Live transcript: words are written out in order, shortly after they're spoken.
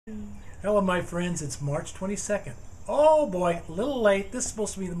Hello, my friends. It's March 22nd. Oh boy, a little late. This is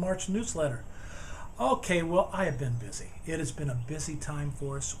supposed to be the March newsletter. Okay, well, I have been busy. It has been a busy time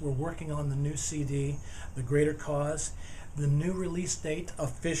for us. We're working on the new CD, The Greater Cause. The new release date,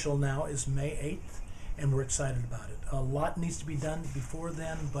 official now, is May 8th, and we're excited about it. A lot needs to be done before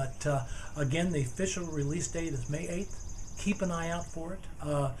then, but again, the official release date is May 8th. Keep an eye out for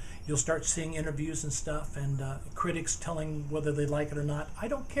it. You'll start seeing interviews and stuff, and critics telling whether they like it or not. I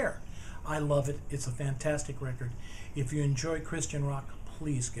don't care. I love it. It's a fantastic record. If you enjoy Christian rock,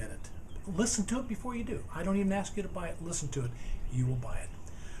 please get it. Listen to it before you do. I don't even ask you to buy it. Listen to it. You will buy it.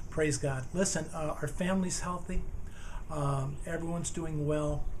 Praise God. Listen, our family's healthy. Everyone's doing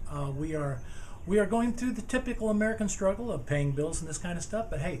well. We are going through the typical American struggle of paying bills and this kind of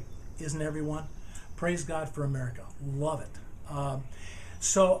stuff, but hey, isn't everyone? Praise God for America. Love it.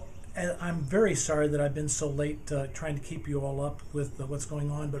 So I'm very sorry that I've been so late trying to keep you all up with what's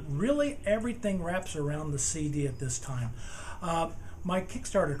going on, but really everything wraps around the CD at this time. My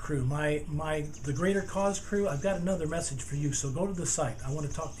Kickstarter crew, the Greater Cause crew, I've got another message for you, so go to the site. I want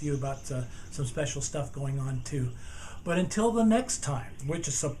to talk to you about some special stuff going on too. But until the next time, which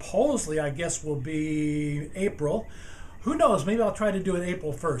is supposedly, I guess, will be April. Who knows? Maybe I'll try to do it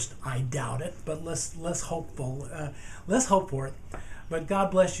April 1st. I doubt it, but let's hope for it. But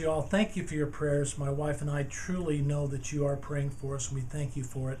God bless you all. Thank you for your prayers. My wife and I truly know that you are praying for us, and we thank you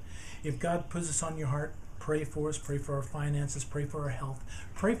for it. If God puts us on your heart, pray for us, pray for our finances, pray for our health,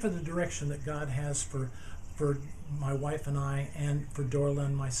 pray for the direction that God has for my wife and I, and for Dorla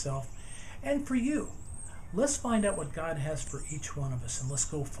and myself, and for you. Let's find out what God has for each one of us, and let's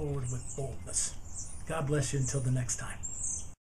go forward with boldness. God bless you until the next time.